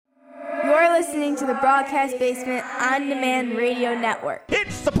listening to the Broadcast Basement On Demand Radio Network.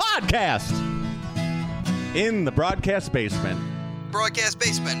 It's the podcast in the Broadcast Basement.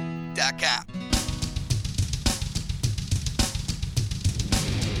 BroadcastBasement.com.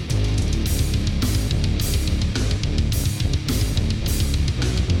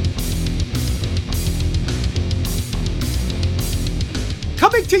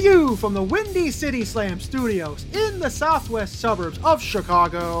 Coming to you from the Windy City Slam Studios in the southwest suburbs of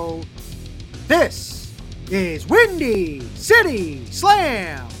Chicago, this is Windy City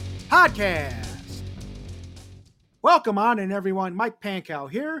Slam Podcast. Welcome on in, everyone. Mike Pankow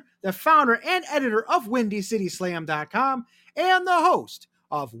here, the founder and editor of WindyCitySlam.com and the host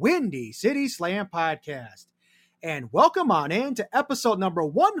of Windy City Slam Podcast. And welcome on in to episode number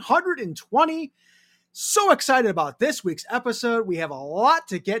 120. So excited about this week's episode. We have a lot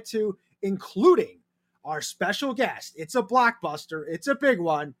to get to, including our special guest. It's a blockbuster. It's a big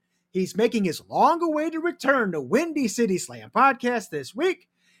one. He's making his long-awaited return to Windy City Slam Podcast this week.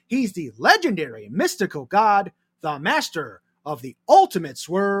 He's the legendary mystical god, the master of the ultimate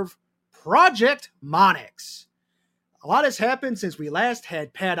swerve, Project Monix. A lot has happened since we last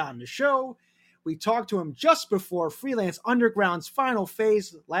had Pat on the show. We talked to him just before Freelance Underground's final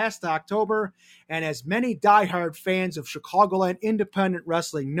phase last October, and as many diehard fans of Chicagoland independent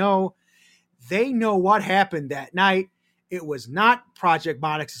wrestling know, they know what happened that night. It was not Project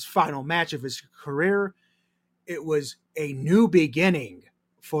Monix's final match of his career. It was a new beginning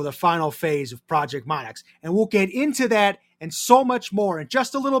for the final phase of Project Monix, and we'll get into that and so much more in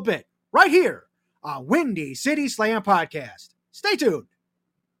just a little bit, right here on Windy City Slam Podcast. Stay tuned.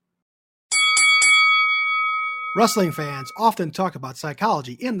 Wrestling fans often talk about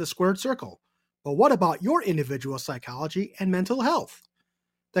psychology in the squared circle, but what about your individual psychology and mental health?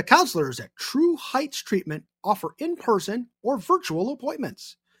 The counselors at True Heights Treatment offer in-person or virtual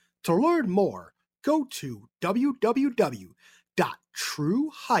appointments. To learn more, go to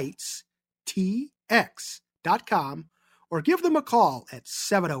www.trueheightstx.com or give them a call at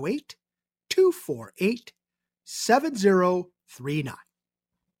 708-248-7039.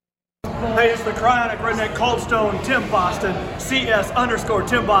 Hey, it's the Cryonic Redneck Cold Stone Tim Boston,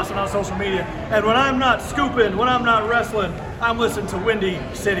 CS_Tim Boston on social media. And when I'm not scooping, when I'm not wrestling, I'm listening to Windy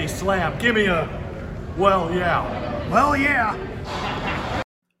City Slam. Give me a, well, yeah. Well, yeah.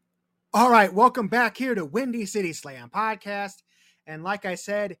 All right, welcome back here to Windy City Slam Podcast. And like I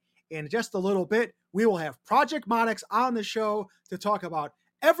said, in just a little bit, we will have Project Monix on the show to talk about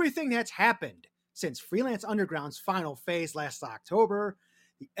everything that's happened since Freelance Underground's final phase last October,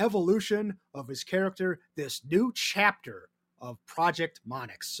 the evolution of his character, this new chapter of Project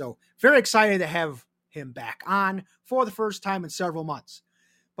Monix. So very excited to have him back on for the first time in several months.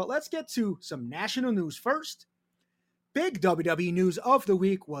 But let's get to some national news first. Big WWE news of the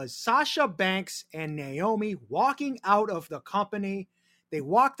week was Sasha Banks and Naomi walking out of the company. They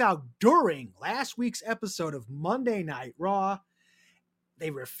walked out during last week's episode of Monday Night Raw. They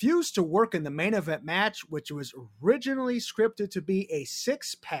refused to work in the main event match, which was originally scripted to be a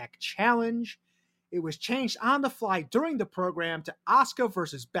six-pack challenge. It was changed on the fly during the program to Asuka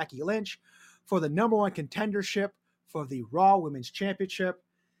versus Becky Lynch for the number one contendership for the Raw Women's Championship.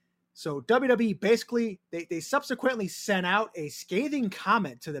 So WWE basically, they subsequently sent out a scathing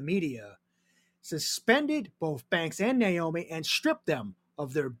comment to the media, suspended both Banks and Naomi, and stripped them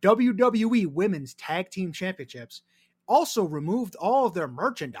of their WWE Women's Tag Team Championships. Also removed all of their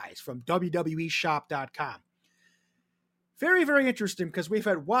merchandise from WWEshop.com. Very, very interesting because we've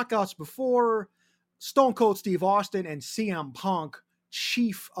had walkouts before. Stone Cold Steve Austin and CM Punk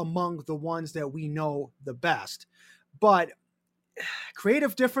chief among the ones that we know the best. But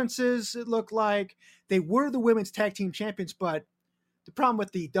creative differences, it looked like. They were the Women's Tag Team Champions, but the problem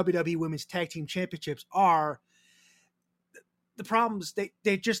with the WWE Women's Tag Team Championships are the problems,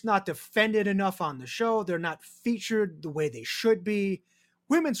 they're just not defended enough on the show. They're not featured the way they should be.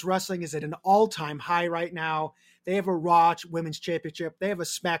 Women's wrestling is at an all-time high right now. They have a Raw Women's Championship. They have a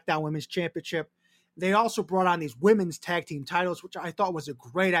SmackDown Women's Championship. They also brought on these women's tag team titles, which I thought was a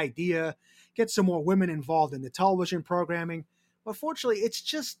great idea. Get some more women involved in the television programming. But fortunately,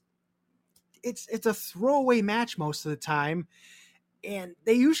 it's a throwaway match most of the time. And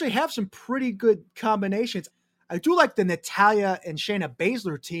they usually have some pretty good combinations. I do like the Natalya and Shayna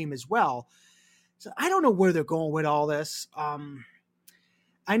Baszler team as well. So I don't know where they're going with all this. I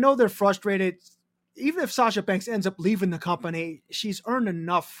know they're frustrated. Even if Sasha Banks ends up leaving the company, she's earned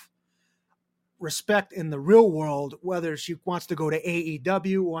enough respect in the real world, whether she wants to go to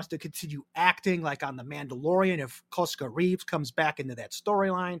AEW, wants to continue acting like on The Mandalorian, if Koska Reeves comes back into that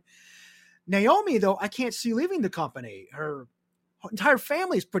storyline. Naomi, though, I can't see leaving the company. Her entire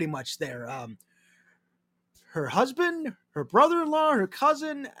family is pretty much there. Her husband, her brother-in-law, her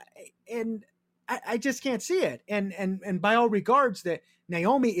cousin, and I just can't see it. And by all regards, that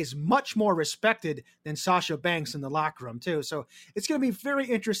Naomi is much more respected than Sasha Banks in the locker room too. So it's going to be very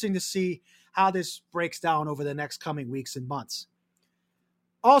interesting to see how this breaks down over the next coming weeks and months.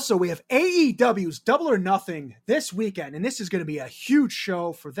 Also, we have AEW's Double or Nothing this weekend, and this is going to be a huge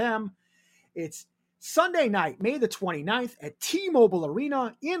show for them. It's Sunday night, May the 29th at T-Mobile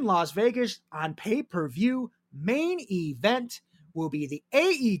Arena in Las Vegas on pay-per-view. Main event will be the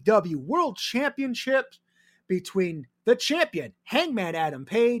AEW World Championship between the champion, Hangman Adam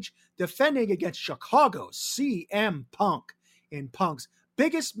Page, defending against Chicago's CM Punk in Punk's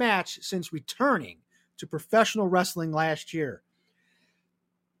biggest match since returning to professional wrestling last year.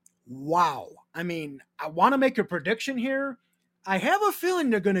 Wow. I mean, I want to make a prediction here. I have a feeling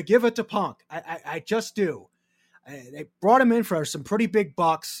they're going to give it to Punk. I just do. They brought him in for some pretty big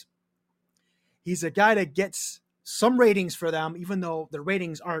bucks. He's a guy that gets some ratings for them, even though the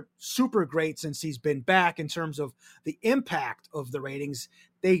ratings aren't super great since he's been back in terms of the impact of the ratings.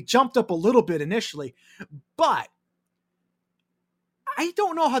 They jumped up a little bit initially, but I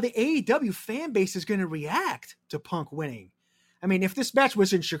don't know how the AEW fan base is going to react to Punk winning. I mean, if this match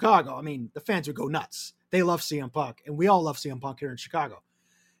was in Chicago, I mean, the fans would go nuts. They love CM Punk, and we all love CM Punk here in Chicago.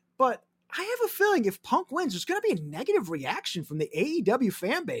 But I have a feeling if Punk wins, there's going to be a negative reaction from the AEW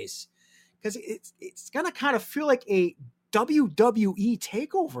fan base, because it's going to kind of feel like a WWE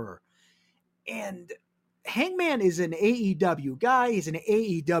takeover. And Hangman is an AEW guy. He's an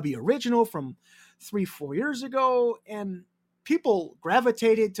AEW original from 3-4 years ago, and people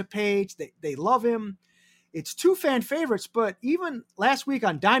gravitated to Page. They love him. It's 2 fan favorites, but even last week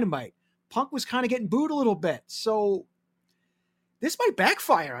on Dynamite, Punk was kind of getting booed a little bit. So this might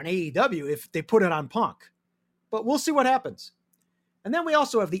backfire on AEW if they put it on Punk. But we'll see what happens. And then we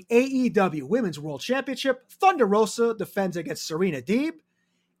also have the AEW Women's World Championship. Thunder Rosa defends against Serena Deeb.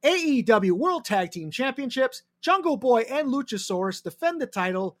 AEW World Tag Team Championships. Jungle Boy and Luchasaurus defend the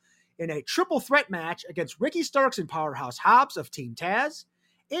title in a triple threat match against Ricky Starks and Powerhouse Hobbs of Team Taz,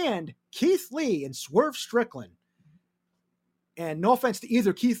 and Keith Lee and Swerve Strickland. And no offense to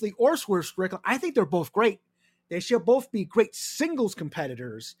either Keith Lee or Swerve Strickland, I think they're both great. They should both be great singles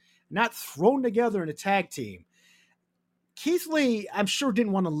competitors, not thrown together in a tag team. Keith Lee, I'm sure,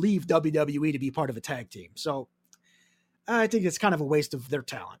 didn't want to leave WWE to be part of a tag team. So I think it's kind of a waste of their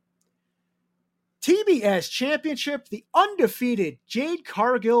talent. TBS Championship, the undefeated Jade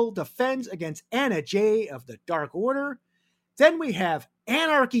Cargill defends against Anna Jay of the Dark Order. Then we have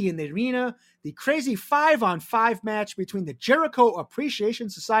Anarchy in the Arena, the crazy 5-on-5 match between the Jericho Appreciation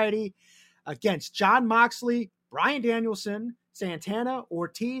Society against Jon Moxley, Bryan Danielson, Santana,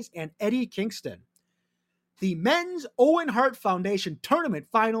 Ortiz, and Eddie Kingston. The Men's Owen Hart Foundation Tournament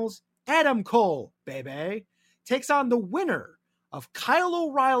Finals, Adam Cole, baby, takes on the winner of Kyle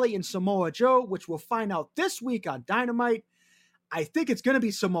O'Reilly and Samoa Joe, which we'll find out this week on Dynamite. I think it's going to be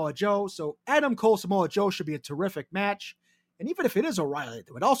Samoa Joe, so Adam Cole, Samoa Joe should be a terrific match. And even if it is O'Reilly,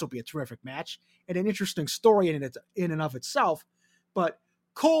 it would also be a terrific match and an interesting story in and of itself. But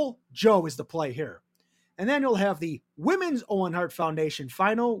Cole Joe is the play here. And then you'll have the Women's Owen Hart Foundation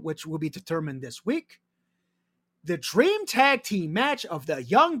final, which will be determined this week. The Dream Tag Team match of the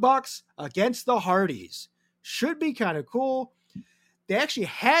Young Bucks against the Hardys. Should be kind of cool. They actually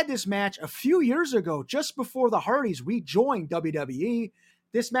had this match a few years ago, just before the Hardys rejoined WWE.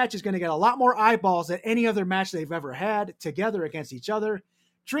 This match is going to get a lot more eyeballs than any other match they've ever had together against each other.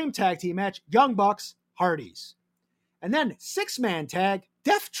 Dream Tag Team match, Young Bucks, Hardys. And then 6-man tag,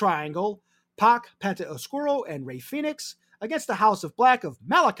 Death Triangle, Pac, Penta Oscuro, and Rey Fenix against the House of Black of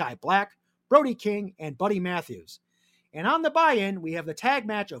Malachi Black, Brody King, and Buddy Matthews. And on the buy-in, we have the tag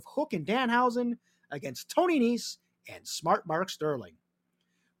match of Hook and Danhausen against Tony Nese and Smart Mark Sterling.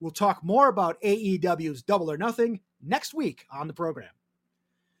 We'll talk more about AEW's Double or Nothing next week on the program.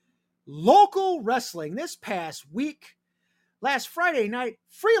 Local wrestling this past week. Last Friday night,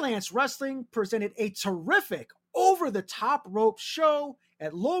 Freelance Wrestling presented a terrific over-the-top rope show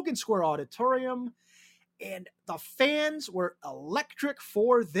at Logan Square Auditorium, and the fans were electric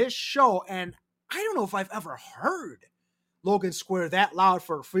for this show. And I don't know if I've ever heard Logan Square that loud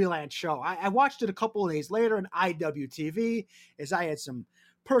for a Freelance show. I watched it a couple of days later on IWTV as I had some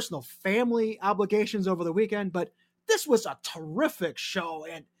personal family obligations over the weekend, but this was a terrific show.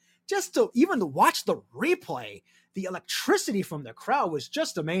 And just to watch the replay, the electricity from the crowd was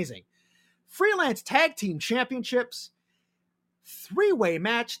just amazing. Freelance Tag Team Championships, 3-way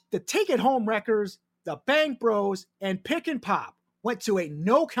match, the Take It Home Wreckers, the Bang Bros, and Pick and Pop went to a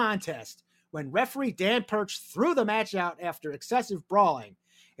no contest when referee Dan Perch threw the match out after excessive brawling.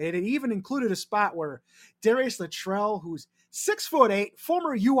 And it even included a spot where Darius Luttrell, who's 6'8",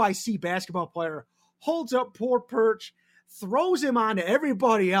 former UIC basketball player, holds up poor Perch, throws him onto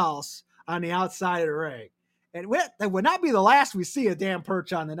everybody else on the outside of the ring. And that would not be the last we see of Dan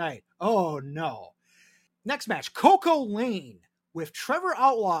Perch on the night. Oh, no. Next match, Coco Lane, with Trevor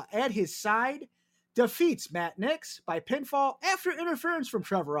Outlaw at his side, defeats Matt Nix by pinfall after interference from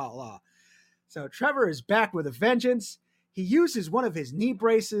Trevor Outlaw. So Trevor is back with a vengeance. He uses one of his knee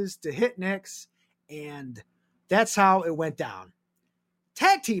braces to hit Nix, and that's how it went down.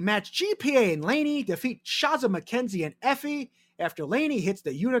 Tag team match, GPA and Laney defeat Shaza McKenzie and Effie after Laney hits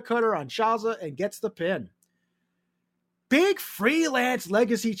the Unicutter on Shaza and gets the pin. Big Freelance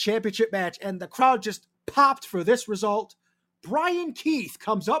Legacy Championship match, and the crowd just popped for this result. Brian Keith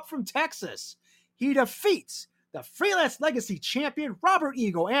comes up from Texas. He defeats the Freelance Legacy champion Robert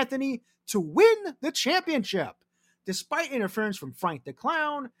Ego Anthony to win the championship. Despite interference from Frank the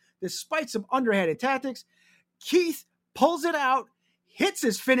Clown, despite some underhanded tactics, Keith pulls it out, hits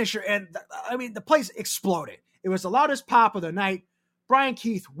his finisher, and the place exploded. It was the loudest pop of the night. Brian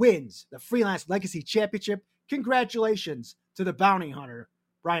Keith wins the Freelance Legacy Championship. Congratulations to the bounty hunter,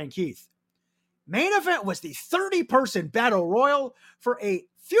 Brian Keith. Main event was the 30-person Battle Royal for a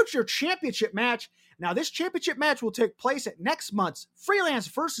future championship match. Now, this championship match will take place at next month's Freelance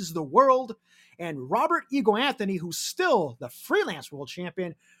versus the World, and Robert Ego Anthony, who's still the Freelance World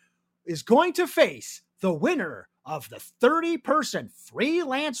Champion, is going to face the winner of the 30-person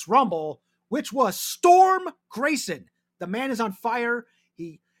Freelance Rumble, which was Storm Grayson. The man is on fire.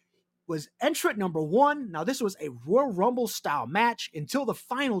 He was entrant number 1. Now, this was a Royal Rumble style match until the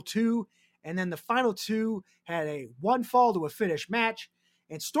final 2, and then the final 2 had a one fall to a finish match,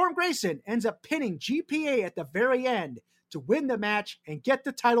 and Storm Grayson ends up pinning GPA at the very end to win the match and get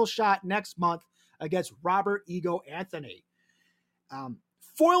the title shot next month against Robert Ego Anthony.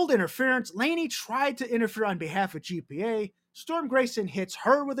 Foiled interference. Laney tried to interfere on behalf of GPA. Storm Grayson hits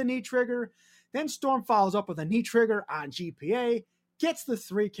her with a knee trigger. Then Storm follows up with a knee trigger on GPA, gets the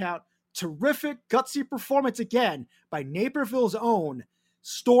 3 count. Terrific, gutsy performance again by Naperville's own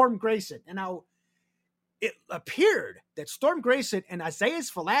Storm Grayson. And now it appeared that Storm Grayson and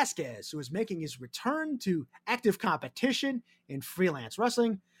Isaias Velasquez, who was making his return to active competition in freelance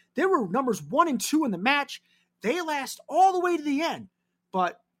wrestling, they were numbers 1 and 2 in the match. They last all the way to the end.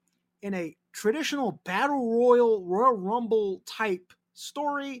 But in a traditional Battle Royal, Royal Rumble type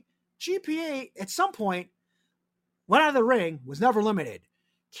story, GPA at some point went out of the ring, was never limited,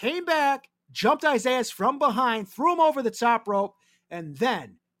 came back, jumped Isaias from behind, threw him over the top rope, and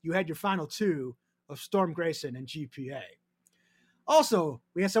then you had your final 2 of Storm Grayson and GPA. Also,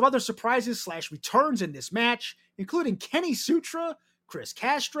 we had some other surprises / returns in this match, including Kenny Sutra, Chris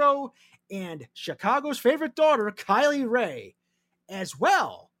Castro, and Chicago's favorite daughter, Kylie Ray, as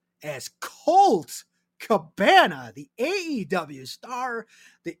well as Colt Cabana, the AEW star,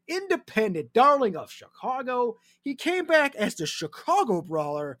 the independent darling of Chicago. He came back as the Chicago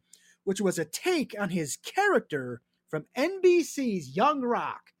Brawler, which was a take on his character from NBC's Young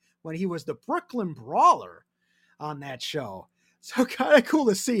Rock when he was the Brooklyn Brawler on that show. So kind of cool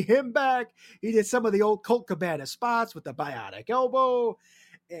to see him back. He did some of the old Colt Cabana spots with the bionic elbow,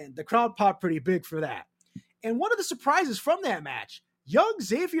 and the crowd popped pretty big for that. And one of the surprises from that match, young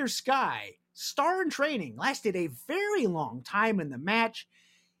Xavier Sky, star in training, lasted a very long time in the match.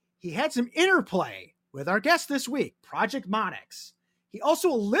 He had some interplay with our guest this week, Project Monix. He also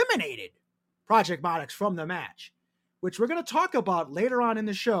eliminated Project Monix from the match, which we're going to talk about later on in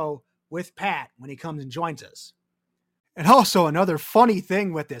the show with Pat when he comes and joins us. And also another funny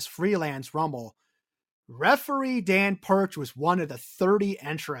thing with this Freelance Rumble, referee Dan Perch was one of the 30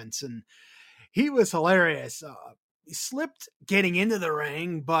 entrants, and he was hilarious. He slipped getting into the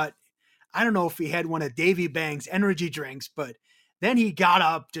ring, but I don't know if he had one of Davey Bang's energy drinks, but then he got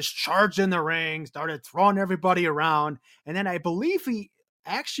up, just charged in the ring, started throwing everybody around, and then I believe he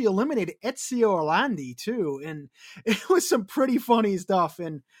actually eliminated Ezio Orlandi too, and it was some pretty funny stuff.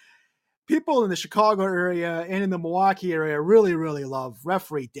 And people in the Chicago area and in the Milwaukee area really, really love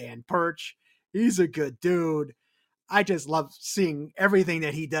referee Dan Perch. He's a good dude. I just love seeing everything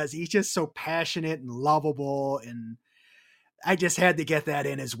that he does. He's just so passionate and lovable, and I just had to get that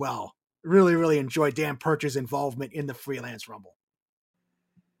in as well. Really, really enjoyed Dan Perch's involvement in the Freelance Rumble.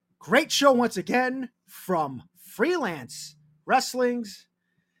 Great show once again from Freelance Wrestling's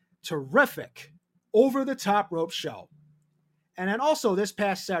terrific over-the-top rope show. And then also this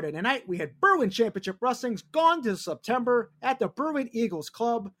past Saturday night, we had Berwyn Championship Wrestling's Gone to September at the Berwyn Eagles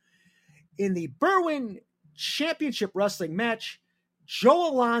Club. In the Berwyn Championship Wrestling match,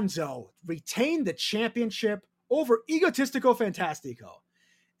 Joe Alonzo retained the championship over Egotistico Fantastico.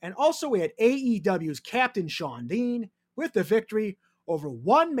 And also we had AEW's Captain Shawn Dean with the victory over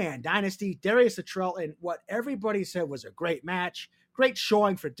one-man dynasty, Darius Luttrell, in what everybody said was a great match. Great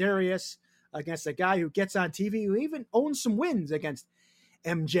showing for Darius against a guy who gets on TV, who even owns some wins against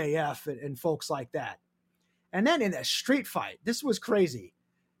MJF and folks like that. And then in a street fight, this was crazy.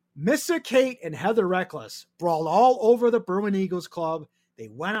 Missa Kate and Heather Reckless brawled all over the Berwyn Eagles Club. They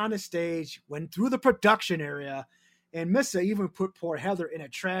went on the stage, went through the production area, and Missa even put poor Heather in a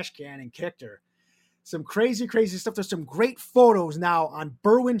trash can and kicked her. Some crazy, crazy stuff. There's some great photos now on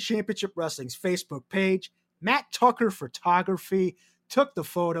Berwyn Championship Wrestling's Facebook page. Matt Tucker Photography took the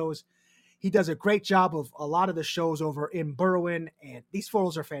photos. He does a great job of a lot of the shows over in Berwyn, and these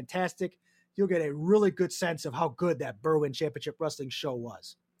photos are fantastic. You'll get a really good sense of how good that Berwyn Championship Wrestling show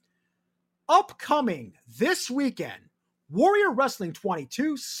was. Upcoming this weekend, Warrior Wrestling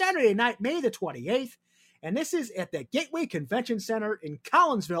 22, Saturday night, May the 28th, and this is at the Gateway Convention Center in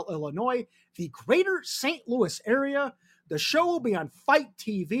Collinsville, Illinois, the greater St. Louis area. The show will be on Fight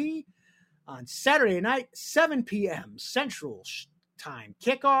TV on Saturday night, 7 p.m. Central Time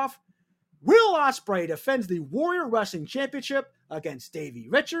kickoff. Will Ospreay defends the Warrior Wrestling Championship against Davey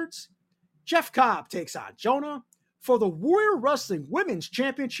Richards. Jeff Cobb takes on Jonah. For the Warrior Wrestling Women's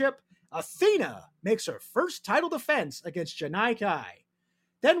Championship, Athena makes her first title defense against Janai Kai.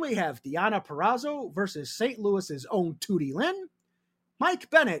 Then we have Deonna Purrazzo versus St. Louis's own Tootie Lynn. Mike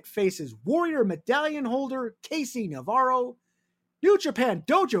Bennett faces Warrior medallion holder Casey Navarro. New Japan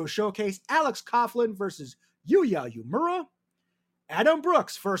Dojo Showcase, Alex Coughlin versus Yuya Uemura. Adam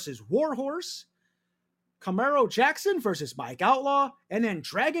Brooks versus Warhorse. Camaro Jackson versus Mike Outlaw. And then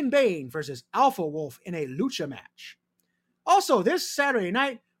Dragon Bane versus Alpha Wolf in a lucha match. Also, this Saturday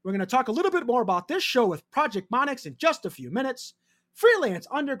night, we're going to talk a little bit more about this show with Project Monix in just a few minutes. Freelance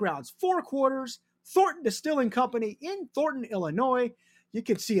Underground's Four Quarters, Thornton Distilling Company in Thornton, Illinois. You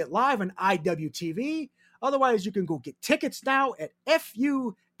can see it live on IWTV. Otherwise, you can go get tickets now at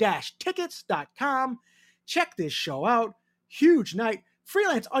fu-tickets.com. Check this show out. Huge night.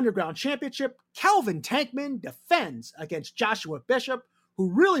 Freelance Underground Championship. Calvin Tankman defends against Joshua Bishop,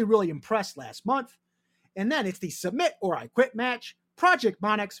 who really, really impressed last month. And then it's the Submit or I Quit match. Project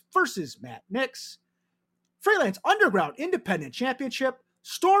Monix versus Matt Nix. Freelance Underground Independent Championship.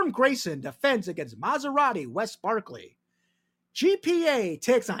 Storm Grayson defends against Maserati Wes Barkley. GPA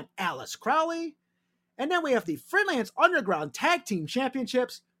takes on Alice Crowley. And then we have the Freelance Underground Tag Team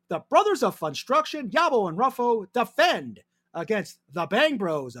Championships. The Brothers of Funstruction, Yabo and Ruffo, defend against the Bang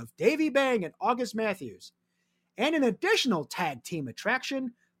Bros of Davey Bang and August Matthews. And an additional tag team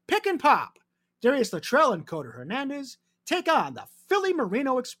attraction, Pick and Pop, Darius Luttrell and Coda Hernandez take on the Philly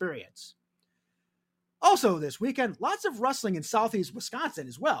Marino Experience. Also this weekend, lots of wrestling in Southeast Wisconsin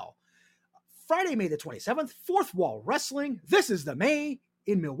as well. Friday, May the 27th, Fourth Wall Wrestling. This is the May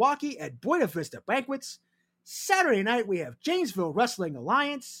in Milwaukee at Buena Vista Banquets. Saturday night, we have Janesville Wrestling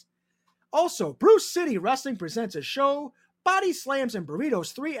Alliance. Also, Bruce City Wrestling presents a show, Body Slams and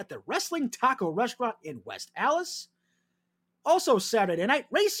Burritos 3 at the Wrestling Taco Restaurant in West Allis. Also Saturday night,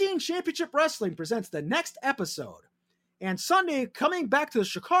 Racing Championship Wrestling presents the next episode. And Sunday, coming back to the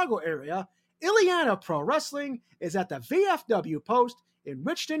Chicago area, Illiana Pro Wrestling is at the VFW Post in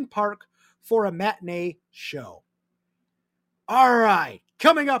Richton Park for a matinee show. All right,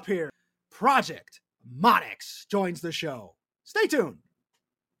 coming up here, Project Monix joins the show. Stay tuned.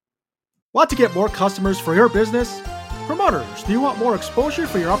 Want to get more customers for your business? Promoters, do you want more exposure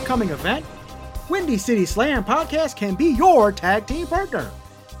for your upcoming event? Windy City Slam Podcast can be your tag team partner.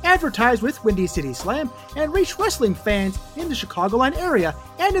 Advertise with Windy City Slam and reach wrestling fans in the Chicagoland area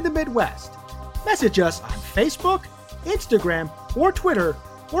and in the Midwest. Message us on Facebook, Instagram, or Twitter,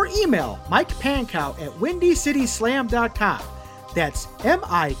 or email Mike Pankow at windycityslam.com. That's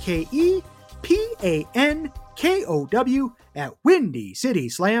MikePankow at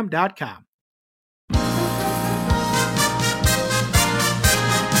windycityslam.com.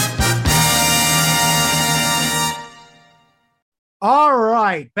 All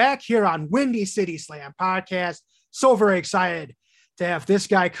right, back here on Windy City Slam Podcast. So very excited to have this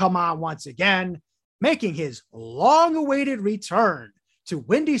guy come on once again, making his long-awaited return to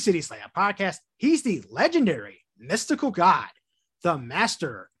Windy City Slam Podcast. He's the legendary mystical god, the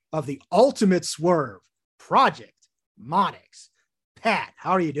master of the ultimate swerve, Project Monix. Pat,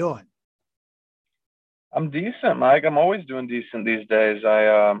 how are you doing? I'm decent, Mike. I'm always doing decent these days.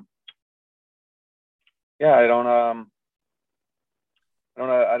 I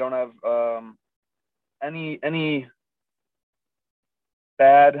don't have any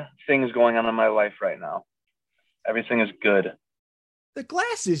bad things going on in my life right now. Everything is good. The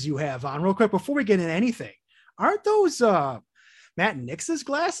glasses you have on, real quick, before we get into anything, aren't those Matt Nix's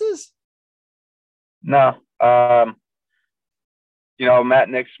glasses? No. Matt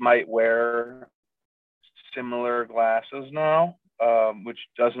Nix might wear similar glasses now, which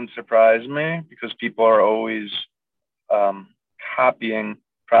doesn't surprise me because people are always copying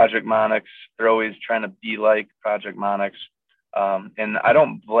Project Monix. They're always trying to be like Project Monix. And I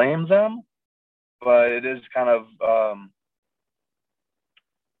don't blame them, but it is kind of,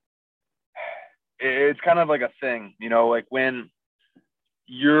 it's kind of like a thing, like when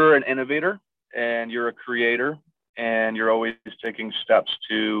you're an innovator and you're a creator and you're always taking steps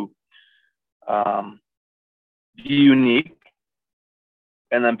to be unique,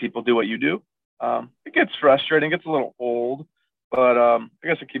 and then people do what you do. It gets frustrating, it gets a little old, but I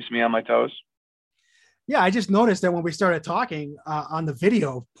guess it keeps me on my toes. Yeah, I just noticed that when we started talking on the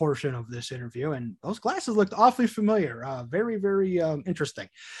video portion of this interview, and those glasses looked awfully familiar. Very, very interesting.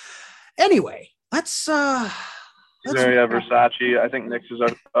 Anyway, let's Versace. I think Nix is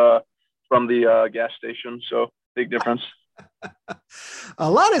from the gas station, so big difference. A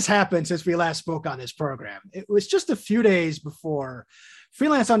lot has happened since we last spoke on this program. It was just a few days before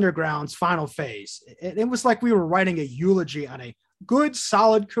Freelance Underground's final phase. It was like we were writing a eulogy on a good,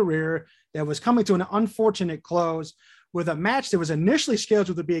 solid career that was coming to an unfortunate close with a match that was initially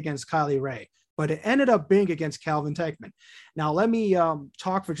scheduled to be against Kylie Rae, but it ended up being against Calvin Tankman. Now, let me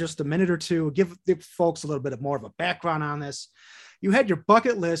talk for just a minute or two, give folks a little bit more of a background on this. You had your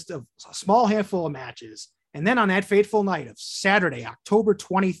bucket list of a small handful of matches, and then on that fateful night of Saturday, October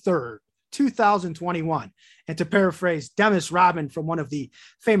 23rd, 2021, and to paraphrase Dennis Rodman from one of the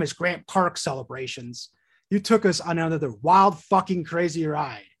famous Grant Park celebrations, you took us on another wild fucking crazy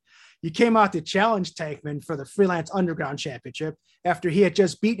ride. You came out to challenge Tankman for the Freelance Underground Championship after he had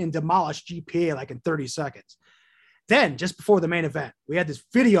just beaten and demolished GPA like in 30 seconds. Then, just before the main event, we had this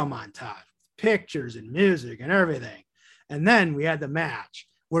video montage, pictures and music and everything. And then we had the match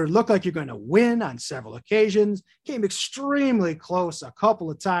where it looked like you're going to win on several occasions, came extremely close a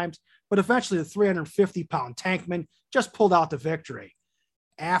couple of times, but eventually the 350-pound Tankman just pulled out the victory.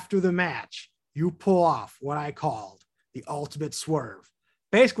 After the match, you pull off what I called the ultimate swerve,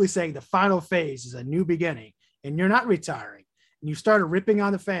 basically saying the final phase is a new beginning and you're not retiring. And you started ripping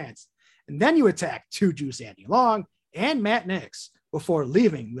on the fans. And then you attacked 2 Juice Andy Long and Matt Nix before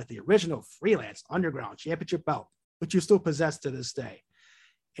leaving with the original Freelance Underground Championship belt, which you still possess to this day.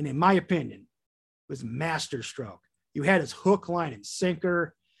 And in my opinion, it was masterstroke. You had his hook, line, and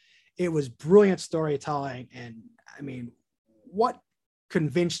sinker. It was brilliant storytelling. And I mean, what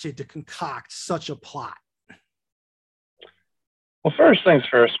convinced you to concoct such a plot? Well, first things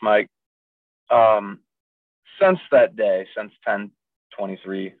first, Mike. Since that day, since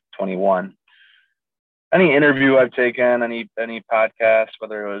 10/23/21, any interview I've taken, any podcast,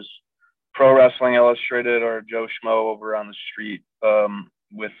 whether it was Pro Wrestling Illustrated or Joe Schmo over on the street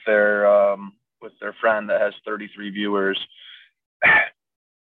with their friend that has 33 viewers,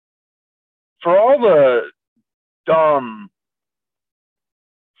 for all the dumb,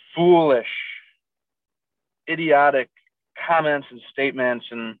 foolish, idiotic comments and statements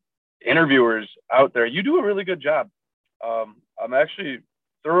and interviewers out there, you do a really good job. I'm actually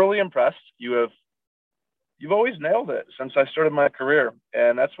thoroughly impressed. You've always nailed it since I started my career,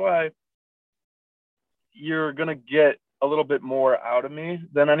 and that's why you're gonna get a little bit more out of me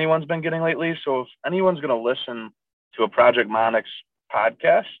than anyone's been getting lately. So if anyone's gonna listen to a Project Monix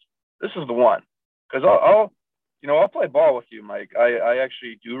podcast, this is the one, because I'll play ball with you, Mike. I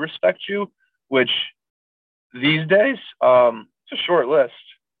actually do respect you, which these days, it's a short list.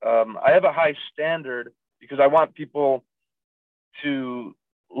 I have a high standard because I want people to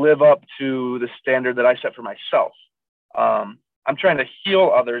live up to the standard that I set for myself. I'm trying to heal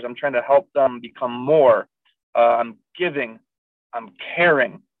others. I'm trying to help them become more. I'm giving. I'm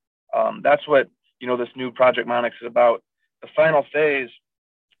caring. That's what, this new Project Monix is about. The final phase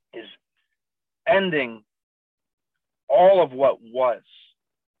is ending all of what was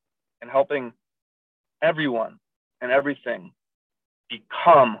and helping everyone and everything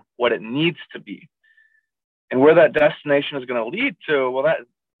become what it needs to be. And where that destination is going to lead to, well, that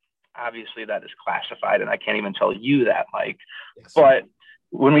obviously that is classified, and I can't even tell you that, Mike. Yes. But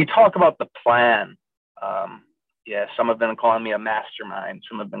when we talk about the plan, some have been calling me a mastermind.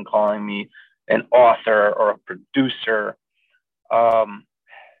 Some have been calling me an author or a producer. I'm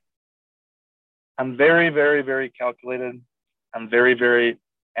very, very, very calculated. I'm very, very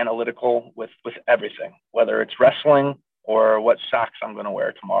analytical with everything, whether it's wrestling or what socks I'm going to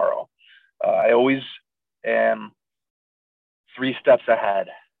wear tomorrow. I always am 3 steps ahead.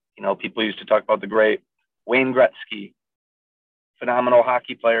 People used to talk about the great Wayne Gretzky, phenomenal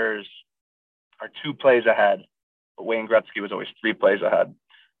hockey players are 2 plays ahead, but Wayne Gretzky was always 3 plays ahead.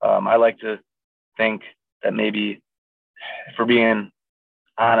 I like to think that maybe, if we're being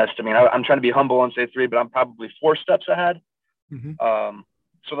honest, I mean, I'm trying to be humble and say 3, but I'm probably 4 steps ahead. Mm-hmm.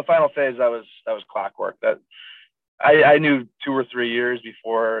 So the final phase, that was clockwork. That I knew 2 or 3 years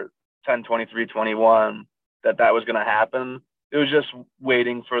before 10, 23, 21 that was going to happen. It was just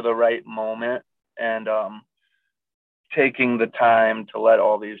waiting for the right moment and taking the time to let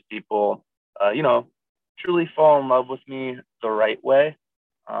all these people, truly fall in love with me the right way,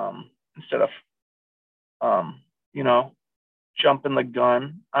 instead of, jumping the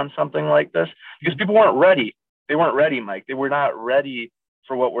gun on something like this, because people weren't ready. They weren't ready, Mike. They were not ready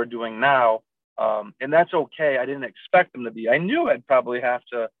for what we're doing now. And that's okay. I didn't expect them to be. I knew I'd probably have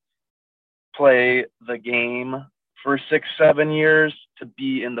to play the game for 6-7 years to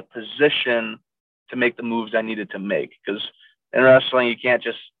be in the position to make the moves I needed to make. Because in wrestling, you can't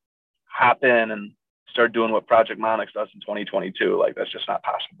just hop in and start doing what Project Monix does in 2022. Like, that's just not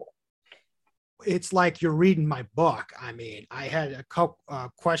possible. It's like you're reading my book. I mean, I had a couple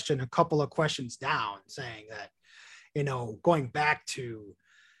of questions down saying that, going back to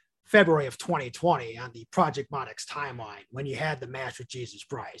February of 2020 on the Project Monix timeline, when you had the match with Jesus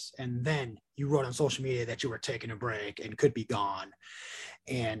Bryce, and then you wrote on social media that you were taking a break and could be gone.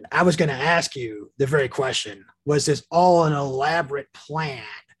 And I was going to ask you the very question, was this all an elaborate plan?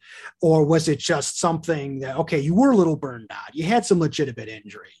 Or was it just something that, okay, you were a little burned out, you had some legitimate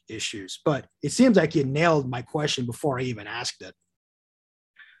injury issues, but it seems like you nailed my question before I even asked it.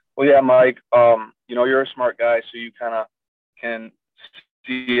 Well, yeah, Mike, you're a smart guy, so you kind of can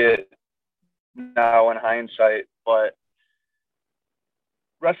see it now in hindsight, but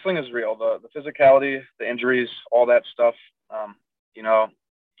wrestling is real. The physicality, the injuries, all that stuff,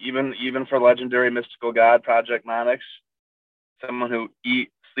 even for legendary mystical god Project Monix, someone who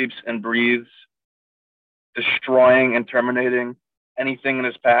eats, sleeps, and breathes destroying and terminating anything in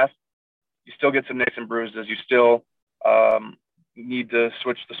his path, you still get some nicks and bruises. You still need to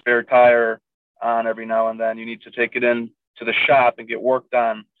switch the spare tire on every now and then. You need to take it in to the shop and get worked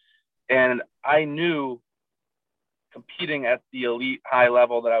on. And I knew competing at the elite high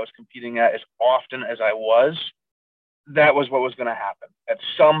level that I was competing at as often as I was, that was what was going to happen. At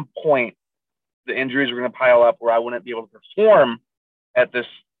some point, the injuries were going to pile up where I wouldn't be able to perform at this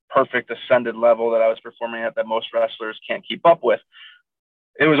perfect ascended level that I was performing at, that most wrestlers can't keep up with.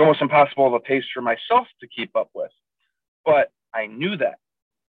 It was almost impossible of a pace for myself to keep up with. But I knew that,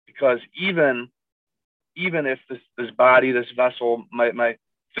 because even if this body, this vessel, my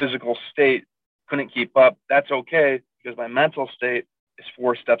physical state couldn't keep up, that's okay, because my mental state is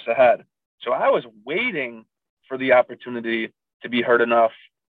 4 steps ahead. So I was waiting for the opportunity to be hurt enough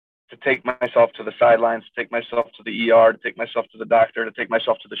to take myself to the sidelines, to take myself to the ER, to take myself to the doctor, to take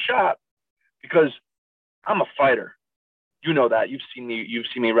myself to the shop, because I'm a fighter. You know that. You've seen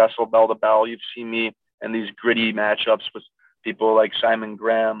me wrestle bell to bell. You've seen me in these gritty matchups with people like Simon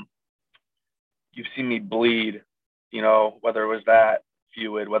Graham. You've seen me bleed, whether it was that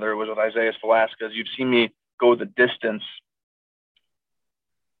feud, whether it was with Isaiah Velasquez. You've seen me go the distance.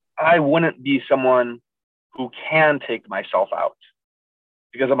 I wouldn't be someone who can take myself out,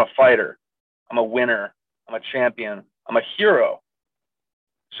 because I'm a fighter. I'm a winner. I'm a champion. I'm a hero.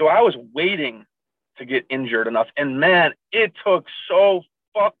 So I was waiting to get injured enough. And man, it took so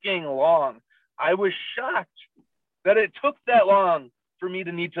fucking long. I was shocked that it took that long for me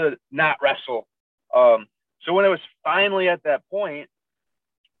to need to not wrestle. So when it was finally at that point,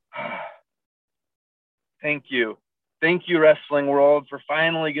 thank you, wrestling world, for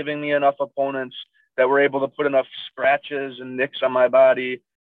finally giving me enough opponents that were able to put enough scratches and nicks on my body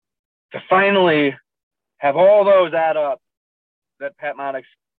to finally have all those add up that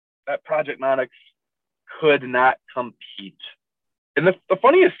Project Monix could not compete. And the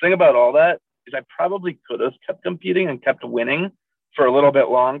funniest thing about all that is I probably could have kept competing and kept winning for a little bit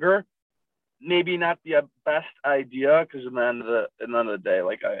longer. Maybe not the best idea, because at the end of the day,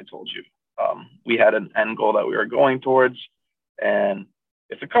 like I had told you, we had an end goal that we were going towards. And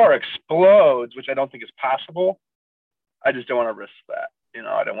if the car explodes, which I don't think is possible, I just don't want to risk that.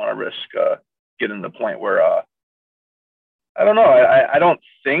 I don't want to risk getting to the point where, I don't know. I don't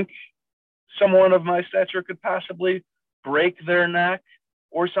think someone of my stature could possibly break their neck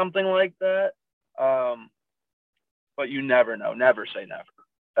or something like that. But you never know. Never say never.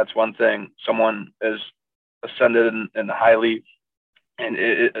 That's one thing. Someone as ascended and highly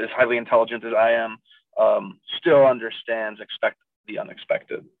intelligent as I am still understands expect the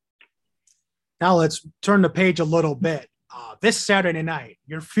unexpected. Now let's turn the page a little bit. This Saturday night,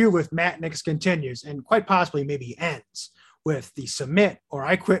 your feud with Matt Nix continues and quite possibly maybe ends with the Submit or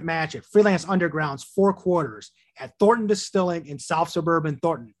I Quit match at Freelance Underground's 4 Quarters at Thornton Distilling in South Suburban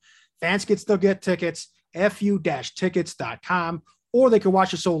Thornton. Fans can still get tickets, fu-tickets.com, or they can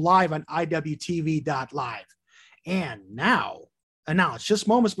watch the show live on iwtv.live. And now, announced just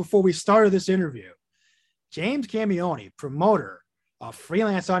moments before we started this interview, James Camione, promoter of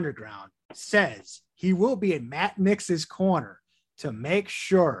Freelance Underground, says he will be in Matt Nix's corner to make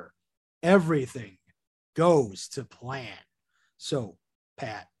sure everything goes to plan. So,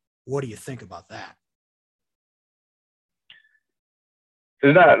 Pat, what do you think about that?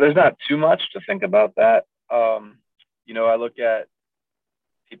 There's not too much to think about that. I look at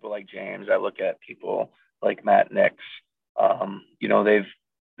people like James. I look at people like Matt Nix.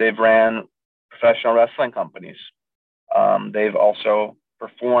 They've ran professional wrestling companies. They've also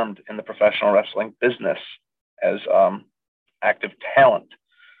performed in the professional wrestling business as active talent.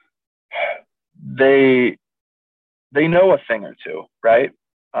 They know a thing or two, right?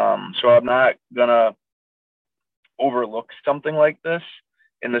 So I'm not gonna overlook something like this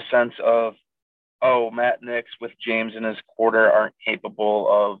in the sense of, oh, Matt Nix with James in his quarter aren't capable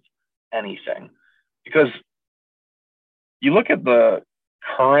of anything. Because you look at the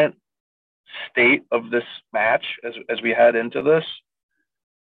current state of this match as we head into this,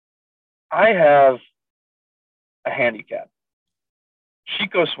 I have a handicap.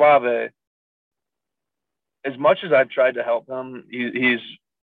 Chico Suave, as much as I've tried to help him, he's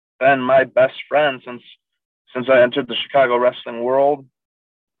been my best friend since I entered the Chicago wrestling world.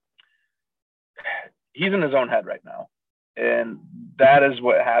 He's in his own head right now. And that is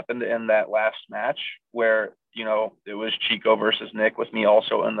what happened in that last match where, it was Chico versus Nick with me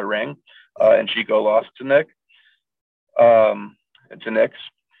also in the ring. And Chico lost to Nick, to Nix.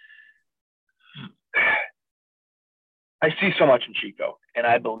 I see so much in Chico, and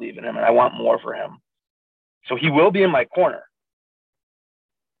I believe in him, and I want more for him. So he will be in my corner.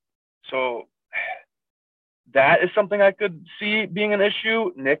 So that is something I could see being an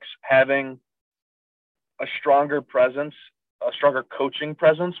issue. Nix having a stronger presence, a stronger coaching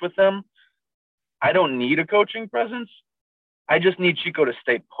presence with him. I don't need a coaching presence. I just need Chico to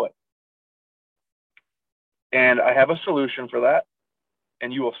stay put. And I have a solution for that,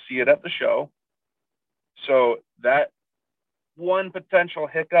 and you will see it at the show. So that one potential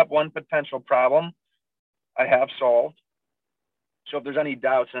hiccup, one potential problem, I have solved. So if there's any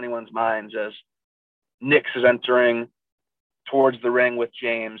doubts in anyone's minds as Nix is entering towards the ring with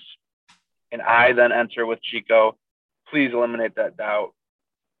James, and I then enter with Chico, please eliminate that doubt.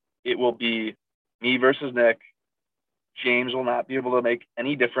 It will be me versus Nick. James will not be able to make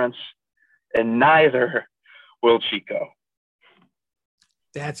any difference, and neither will Chico.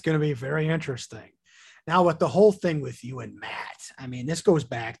 That's going to be very interesting. Now, with the whole thing with you and Matt, this goes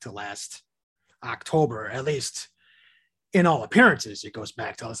back to last October, at least in all appearances, it goes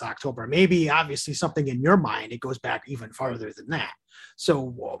back to last October. Maybe, obviously, something in your mind, it goes back even farther than that.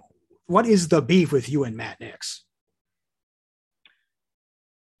 So what is the beef with you and Matt Nix?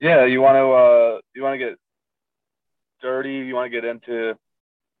 Yeah, you want to get dirty? You want to get into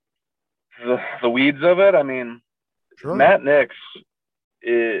the weeds of it? Sure. Matt Nix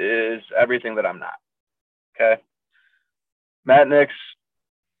is everything that I'm not. Okay. Matt Nix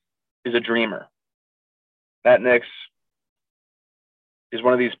is a dreamer. Matt Nix is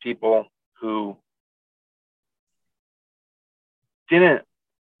one of these people who didn't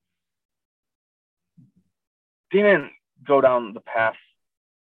go down the path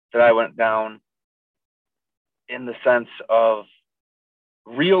that I went down, in the sense of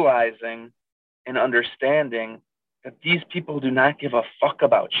realizing and understanding that these people do not give a fuck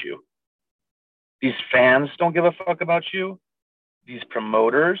about you. These fans don't give a fuck about you. These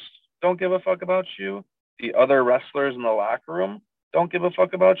promoters don't give a fuck about you. The other wrestlers in the locker room don't give a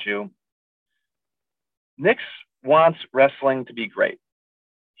fuck about you. Nix wants wrestling to be great.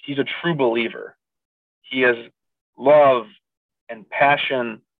 He's a true believer. He has love and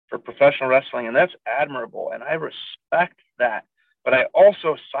passion for professional wrestling, and that's admirable, and I respect that. But I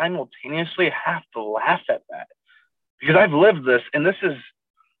also simultaneously have to laugh at that, because I've lived this, and this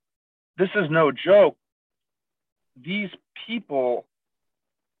is no joke. These people,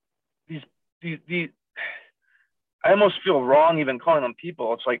 these I almost feel wrong even calling them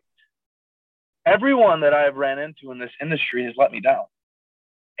people. It's like everyone that I've ran into in this industry has let me down.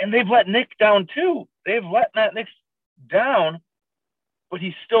 And they've let Nick down too. They've let Matt Nix down, but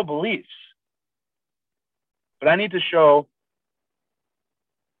he still believes. But I need to show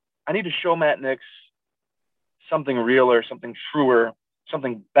Matt Nix something realer, something truer,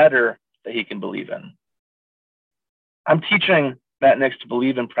 something better that he can believe in. I'm teaching Matt Nix to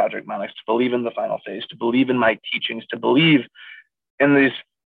believe in Project Monix, to believe in the final phase, to believe in my teachings, to believe in these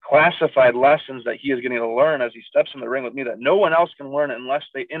classified lessons that he is getting to learn as he steps in the ring with me that no one else can learn unless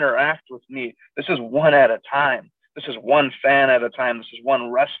they interact with me. This is one at a time. This is one fan at a time. This is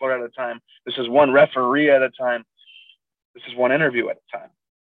one wrestler at a time. This is one referee at a time. This is one interview at a time.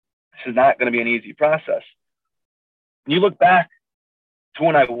 This is not going to be an easy process. When you look back to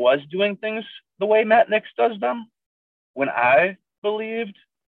when I was doing things the way Matt Nix does them, when I believed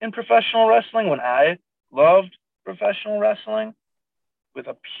in professional wrestling, when I loved professional wrestling with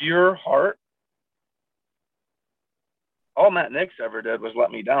a pure heart, all Matt Nix ever did was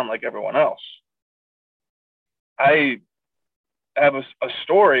let me down like everyone else. I have a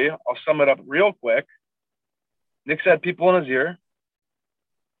story. I'll sum it up real quick. Nix had people in his ear.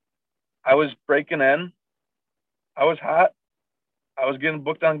 I was breaking in. I was hot. I was getting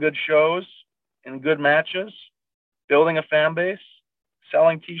booked on good shows and good matches, building a fan base,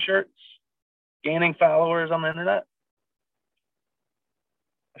 selling T-shirts, gaining followers on the internet.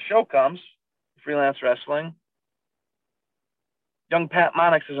 A show comes, freelance wrestling. Young Pat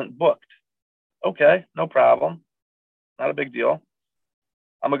Monix isn't booked. Okay, no problem. Not a big deal.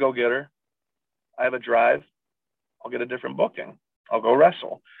 I'm a go-getter. I have a drive. I'll get a different booking. I'll go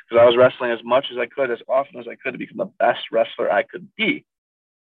wrestle. Because I was wrestling as much as I could, as often as I could to become the best wrestler I could be.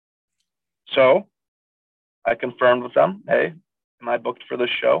 So I confirmed with them, hey, am I booked for this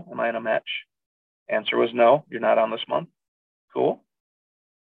show? Am I in a match? Answer was no, you're not on this month. Cool.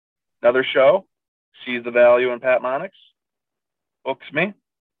 Another show, sees the value in Pat Monix, books me,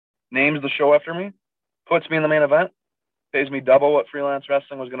 names the show after me, puts me in the main event, pays me double what freelance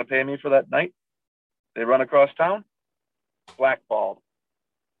wrestling was going to pay me for that night. They run across town, blackballed.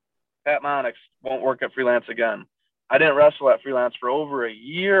 Pat Monix won't work at freelance again. I didn't wrestle at freelance for over a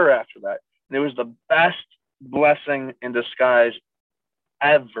year after that. And it was the best blessing in disguise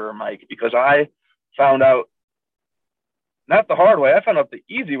ever, Mike, because I found out, not the hard way, I found out the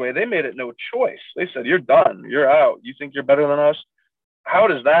easy way. They made it no choice. They said, you're done. You're out. You think you're better than us? How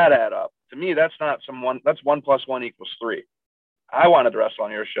does that add up? To me, that's not that's 1 + 1 = 3. I wanted to wrestle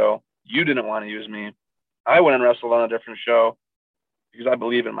on your show. You didn't want to use me. I went and wrestled on a different show because I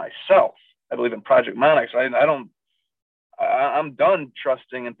believe in myself. I believe in Project Monix. I'm done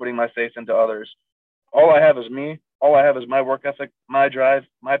trusting and putting my faith into others. All I have is me. All I have is my work ethic, my drive,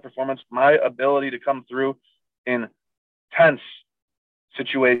 my performance, my ability to come through in tense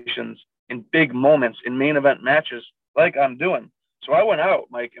situations, in big moments, in main event matches like I'm doing. So I went out,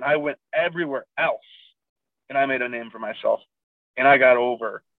 Mike, and I went everywhere else, and I made a name for myself, and I got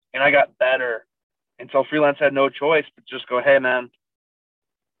over, and I got better until freelance had no choice but just go, hey, man,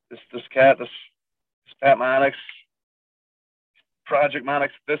 this Pat Monix, Project Monix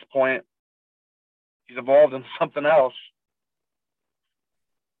at this point, he's evolved into something else.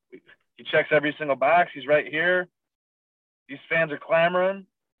 He checks every single box. He's right here. These fans are clamoring.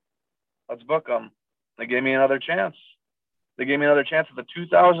 Let's book him. They gave me another chance. They gave me another chance at the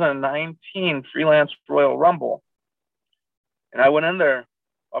 2019 Freelance Royal Rumble. And I went in there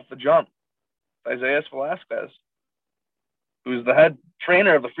off the jump. Isaias Velasquez, who's the head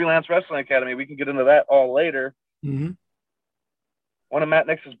trainer of the Freelance Wrestling Academy. We can get into that all later. Mm-hmm. One of Matt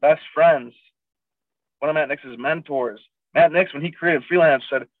Nix's best friends. One of Matt Nix's mentors. Matt Nix, when he created Freelance,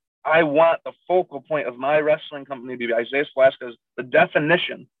 said, I want the focal point of my wrestling company to be Isaias Velasquez, the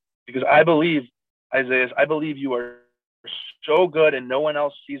definition, because I believe, Isaias, I believe you are so good and no one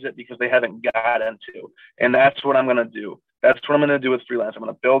else sees it because they haven't got into. And that's what I'm going to do. That's what I'm going to do with Freelance. I'm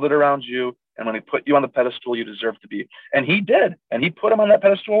going to build it around you. And when he put you on the pedestal you deserve to be. And he did. And he put him on that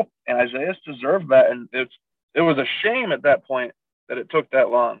pedestal. And Isaias deserved that. And it was a shame at that point that it took that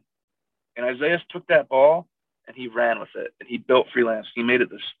long. And Isaias took that ball and he ran with it. And he built Freelance. He made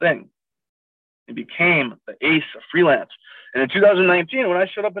it this thing. He became the ace of Freelance. And in 2019, when I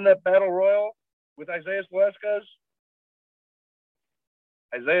showed up in that battle royal with Isaias Velasquez,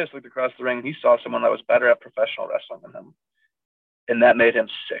 Isaias looked across the ring and he saw someone that was better at professional wrestling than him. And that made him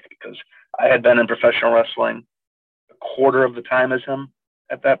sick because I had been in professional wrestling a quarter of the time as him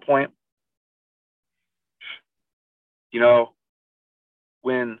at that point. You know,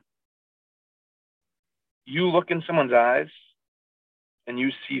 when you look in someone's eyes and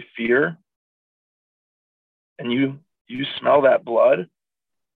you see fear and you smell that blood,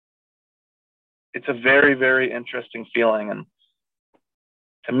 it's a very, very interesting feeling. And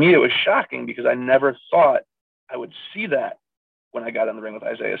to me, it was shocking because I never thought I would see that when I got in the ring with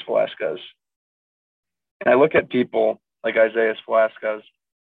Isaias Velasquez. And I look at people like Isaias Velasquez,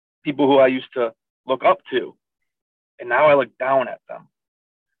 people who I used to look up to, and now I look down at them.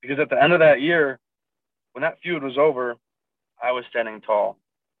 Because at the end of that year, when that feud was over, I was standing tall.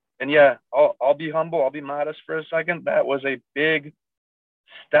 And yeah, I'll be humble. I'll be modest for a second. That was a big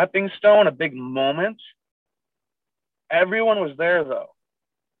stepping stone, a big moment. Everyone was there though,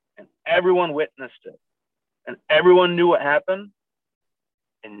 and everyone witnessed it, and everyone knew what happened,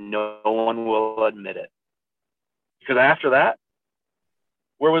 and no one will admit it. Because after that,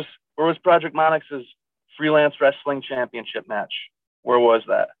 where was Project Monix's freelance wrestling championship match? Where was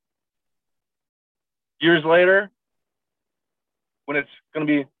that? Years later, when it's going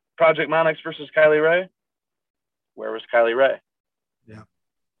to be Project Monix versus Kylie Rae, where was Kylie Rae? Yeah.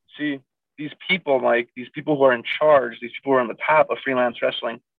 See, these people who are in charge, these people who are on the top of freelance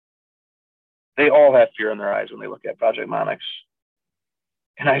wrestling, they all have fear in their eyes when they look at Project Monix.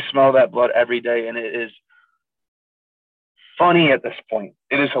 And I smell that blood every day, and it is funny at this point.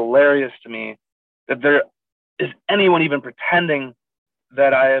 It is hilarious to me that there is anyone even pretending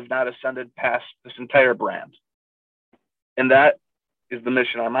that I have not ascended past this entire brand. And that is the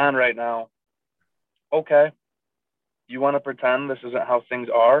mission I'm on right now. Okay, you want to pretend this isn't how things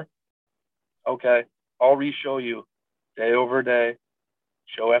are? Okay, I'll re-show you day over day,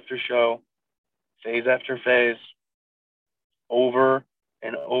 show after show, phase after phase, over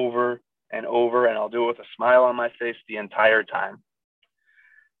and over and over, and I'll do it with a smile on my face the entire time.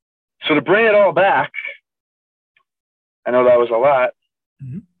 So to bring it all back, I know that was a lot.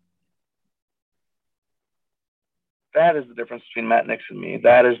 Mm-hmm. That is the difference between Matt Nix and me.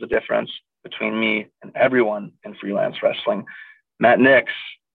 That is the difference between me and everyone in freelance wrestling. Matt Nix,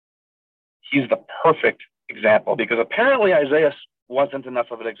 he's the perfect example, because apparently Isaiah wasn't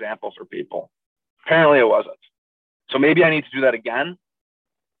enough of an example for people. Apparently it wasn't. So maybe I need to do that again.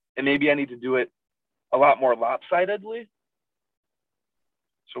 And maybe I need to do it a lot more lopsidedly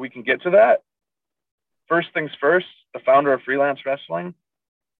so we can get to that. First things first, the founder of freelance wrestling,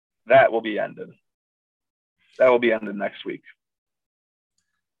 that will be ended. That will be ended next week.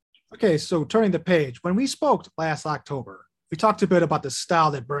 Okay, so turning the page, when we spoke last October, we talked a bit about the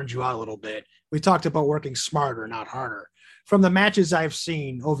style that burned you out a little bit. We talked about working smarter, not harder. From the matches I've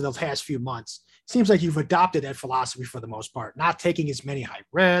seen over the past few months, it seems like you've adopted that philosophy for the most part, not taking as many high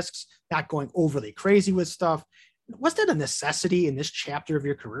risks, not going overly crazy with stuff. Was that a necessity in this chapter of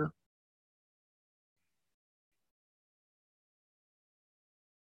your career?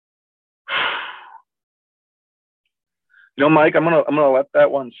 You know, Mike, I'm gonna let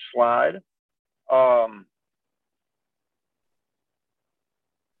that one slide. I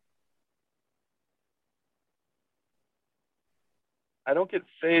don't get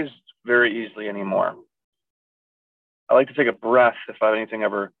phased very easily anymore. I like to take a breath if anything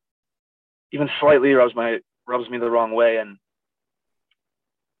ever even slightly rubs me the wrong way. And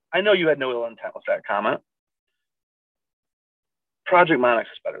I know you had no ill intent with that comment. Project Monix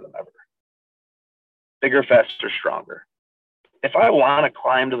is better than ever. Bigger, faster, stronger. If I want to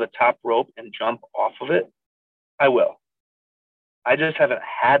climb to the top rope and jump off of it, I will. I just haven't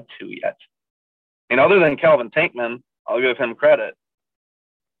had to yet. And other than Calvin Tankman, I'll give him credit.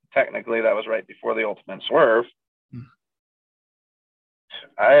 Technically, that was right before the Ultimate Swerve.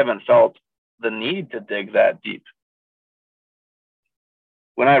 I haven't felt the need to dig that deep.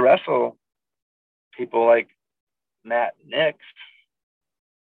 When I wrestle people like Matt Nix,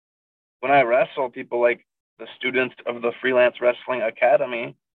 when I wrestle people like the students of the Freelance Wrestling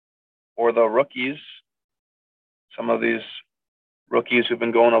Academy or the rookies, some of these rookies who've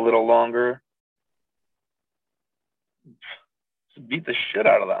been going a little longer, just beat the shit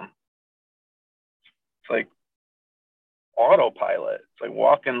out of them. It's like autopilot. It's like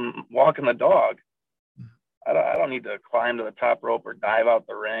walking the dog. I don't need to climb to the top rope or dive out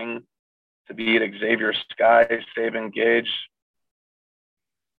the ring to beat Xavier Sky, Saban Gage,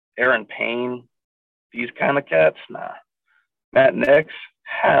 Aaron Payne, these kind of cats. Nah. Matt Nix,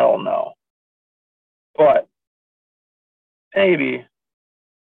 hell no. But maybe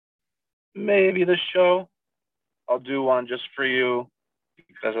this show, I'll do one just for you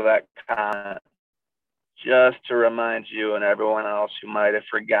because of that comment, just to remind you and everyone else who might have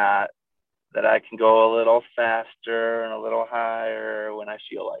forgot that I can go a little faster and a little higher when I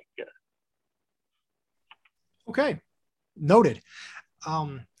feel like it. Okay, noted.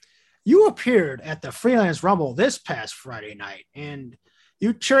 You appeared at the Freelance Rumble this past Friday night, and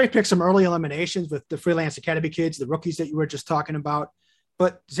you cherry-picked some early eliminations with the Freelance Academy kids, the rookies that you were just talking about.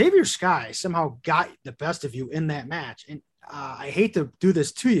 But Xavier Sky somehow got the best of you in that match. And I hate to do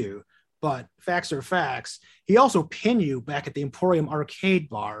this to you, but facts are facts. He also pinned you back at the Emporium Arcade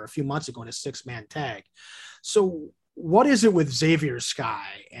Bar a few months ago in a 6-man tag. So what is it with Xavier Sky?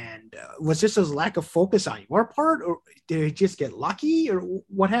 And was this a lack of focus on your part, or did he just get lucky, or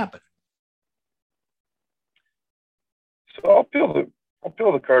what happened? So I'll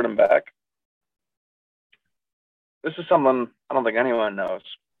peel the curtain back. This is something I don't think anyone knows.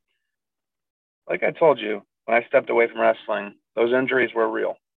 Like I told you, when I stepped away from wrestling, those injuries were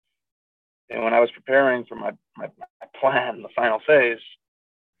real. And when I was preparing for my plan, the final phase,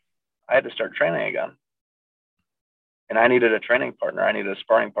 I had to start training again. And I needed a training partner. I needed a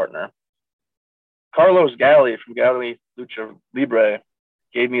sparring partner. Carlos Galli from Galli Lucha Libre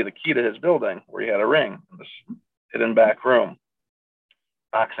gave me the key to his building where he had a ring in this hidden back room.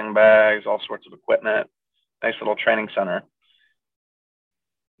 Boxing bags, all sorts of equipment, nice little training center.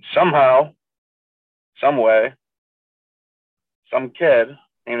 Somehow, some way, some kid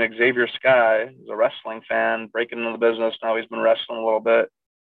named Xavier Sky, who's a wrestling fan, breaking into the business. Now he's been wrestling a little bit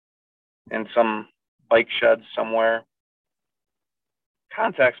in some bike shed somewhere,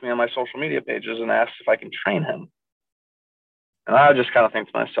 contacts me on my social media pages and asks if I can train him. And I just kind of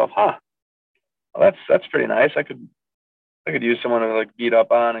think to myself, well, that's pretty nice. I could use someone to like beat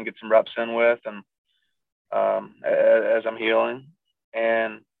up on and get some reps in with, and as I'm healing.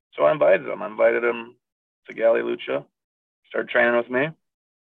 And so I invited him. To Galli Lucha, started training with me. And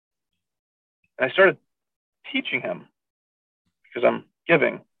I started teaching him because I'm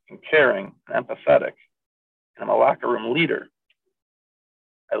giving and caring and empathetic. And I'm a locker room leader.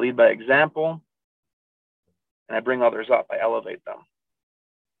 I lead by example, and I bring others up. I elevate them.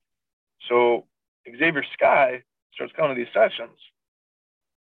 So Xavier Sky starts coming to these sessions,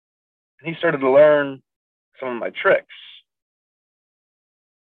 and he started to learn some of my tricks.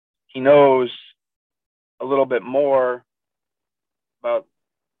 He knows a little bit more about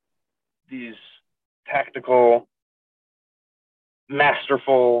these tactical,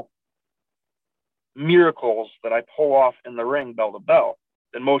 masterful miracles that I pull off in the ring bell to bell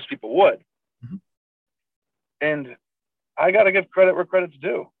than most people would. Mm-hmm. And I got to give credit where credit's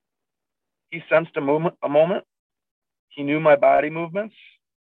due. He sensed a moment. He knew my body movements,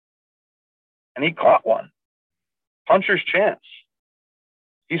 and he caught one. Puncher's chance.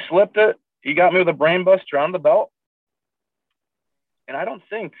 He slipped it. He got me with a brain buster on the belt. And I don't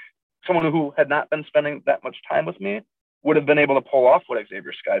think someone who had not been spending that much time with me would have been able to pull off what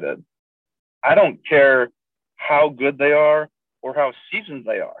Xavier Sky did. I don't care how good they are or how seasoned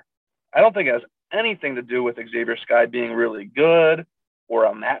they are. I don't think it has anything to do with Xavier Sky being really good or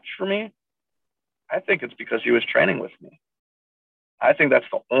a match for me. I think it's because he was training with me. I think that's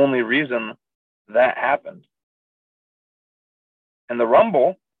the only reason that happened. And the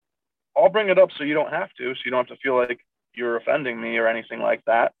Rumble, I'll bring it up so you don't have to, so you don't have to feel like you're offending me or anything like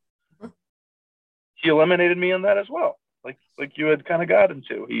that. He eliminated me in that as well, like you had kind of got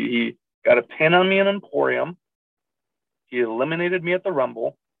into. He got a pin on me in Emporium. He eliminated me at the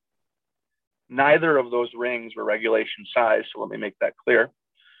Rumble. Neither of those rings were regulation size, so let me make that clear.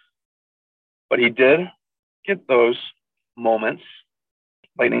 But he did get those moments.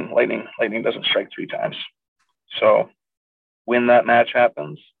 Lightning doesn't strike three times. So when that match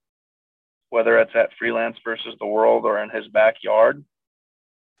happens, whether it's at Freelance versus the World or in his backyard,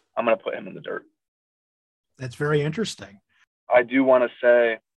 I'm going to put him in the dirt. That's very interesting. I do want to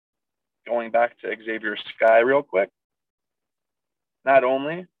say, going back to Xavier Sky real quick, not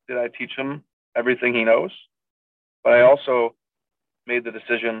only did I teach him everything he knows, but I also made the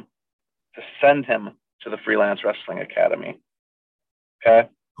decision to send him to the Freelance Wrestling Academy. Okay?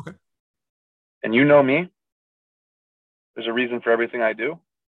 And you know me. There's a reason for everything I do.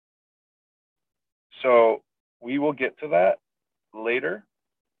 So we will get to that later,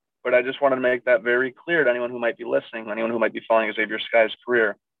 but I just wanted to make that very clear to anyone who might be listening, anyone who might be following Xavier Sky's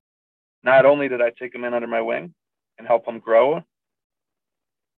career. Not only did I take him in under my wing and help him grow,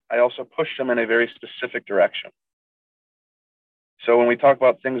 I also pushed him in a very specific direction. So when we talk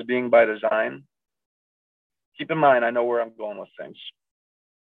about things being by design, keep in mind, I know where I'm going with things.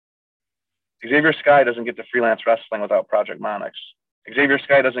 Xavier Sky doesn't get to Freelance Wrestling without Project Monix. Xavier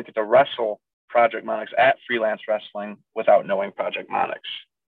Sky doesn't get to wrestle Project Monix at Freelance Wrestling without knowing Project Monix.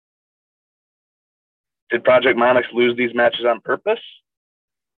 Did Project Monix lose these matches on purpose?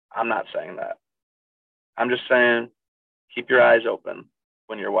 I'm not saying that. I'm just saying keep your eyes open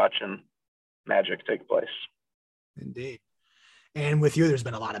when you're watching magic take place. Indeed. And with you, there's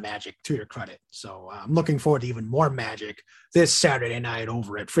been a lot of magic, to your credit. So I'm looking forward to even more magic this Saturday night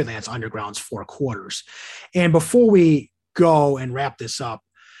over at Freelance Underground's Four Quarters. And before we go and wrap this up,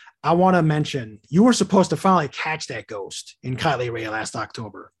 I want to mention you were supposed to finally catch that ghost in Kylie Rae last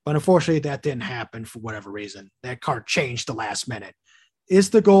October, but unfortunately that didn't happen for whatever reason. That card changed the last minute. Is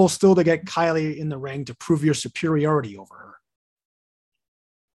the goal still to get Kylie in the ring to prove your superiority over her?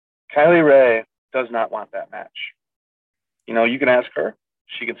 Kylie Rae does not want that match. You know, you can ask her.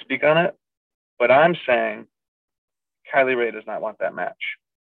 She can speak on it. But I'm saying Kylie Rae does not want that match.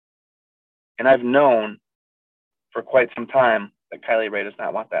 And I've known for quite some time that Kylie Rae does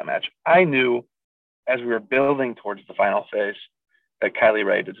not want that match. I knew as we were building towards the final phase that Kylie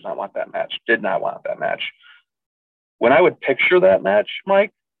Rae did not want that match. When I would picture that match,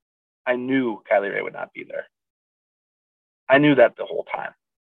 Mike, I knew Kylie Rae would not be there. I knew that the whole time.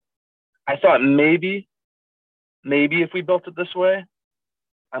 I thought maybe if we built it this way,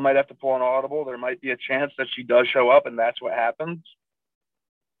 I might have to pull an audible. There might be a chance that she does show up, and that's what happens.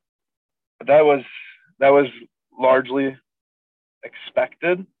 But that was largely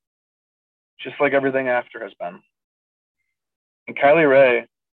expected, just like everything after has been. And Kylie Rae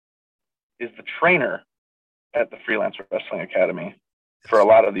is the trainer at the Freelance Wrestling Academy for a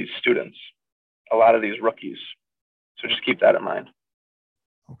lot of these students, a lot of these rookies. So just keep that in mind.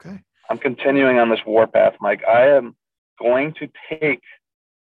 Okay. I'm continuing on this warpath, Mike. I am going to take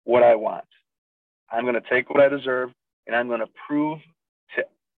what I want. I'm going to take what I deserve, and I'm going to prove to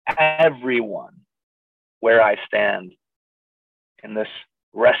everyone where I stand in this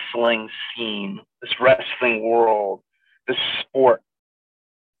wrestling scene, this wrestling world, this sport.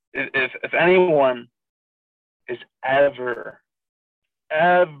 If anyone has ever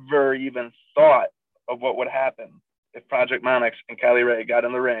even thought of what would happen if Project Monix and Kylie Rae got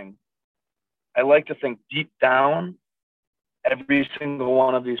in the ring, I like to think deep down, every single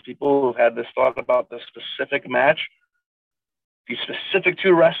one of these people who've had this thought about this specific match, these specific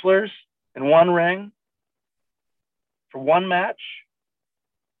two wrestlers in one ring for one match,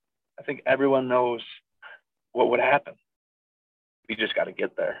 I think everyone knows what would happen. We just got to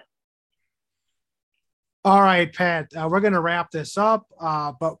get there. All right, Pat, we're going to wrap this up.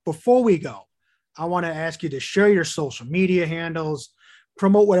 But before we go, I want to ask you to share your social media handles,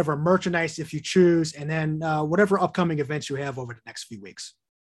 promote whatever merchandise if you choose, and then whatever upcoming events you have over the next few weeks.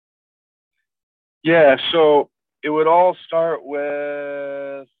 Yeah, so it would all start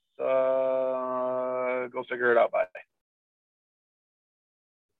with go figure it out by.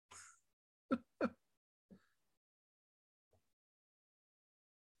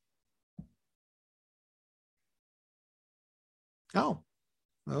 Oh,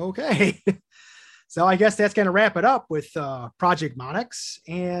 okay. So I guess that's going to wrap it up with Project Monix.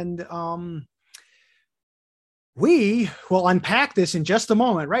 And we will unpack this in just a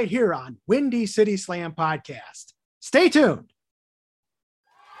moment right here on Windy City Slam Podcast. Stay tuned.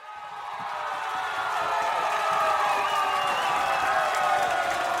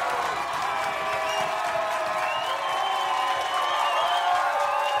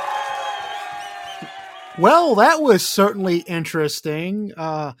 Well, that was certainly interesting.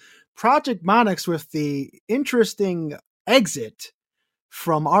 Project Monix with the interesting exit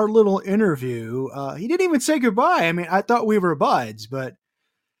from our little interview. He didn't even say goodbye. I mean, I thought we were buds, but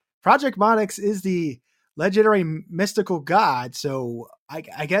Project Monix is the legendary mystical god. So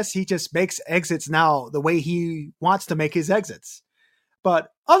I guess he just makes exits now the way he wants to make his exits.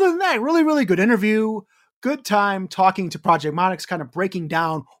 But other than that, really, really good interview. Good time talking to Project Monix, kind of breaking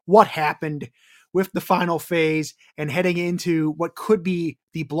down what happened with the final phase and heading into what could be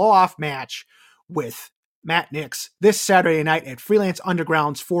the blow-off match with Matt Nix this Saturday night at Freelance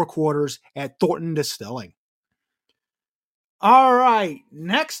Underground's Four Quarters at Thornton Distilling. All right,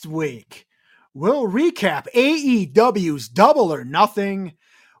 next week, we'll recap AEW's Double or Nothing.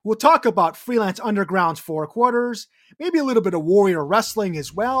 We'll talk about Freelance Underground's Four Quarters, maybe a little bit of Warrior Wrestling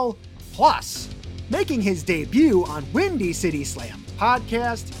as well. Plus, making his debut on Windy City Slam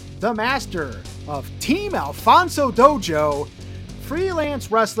Podcast, the master of Team Alfonso Dojo,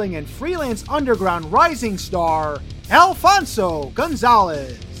 Freelance Wrestling and Freelance Underground rising star, Alfonso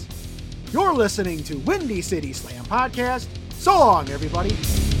Gonzalez. You're listening to Windy City Slam Podcast. So long, everybody.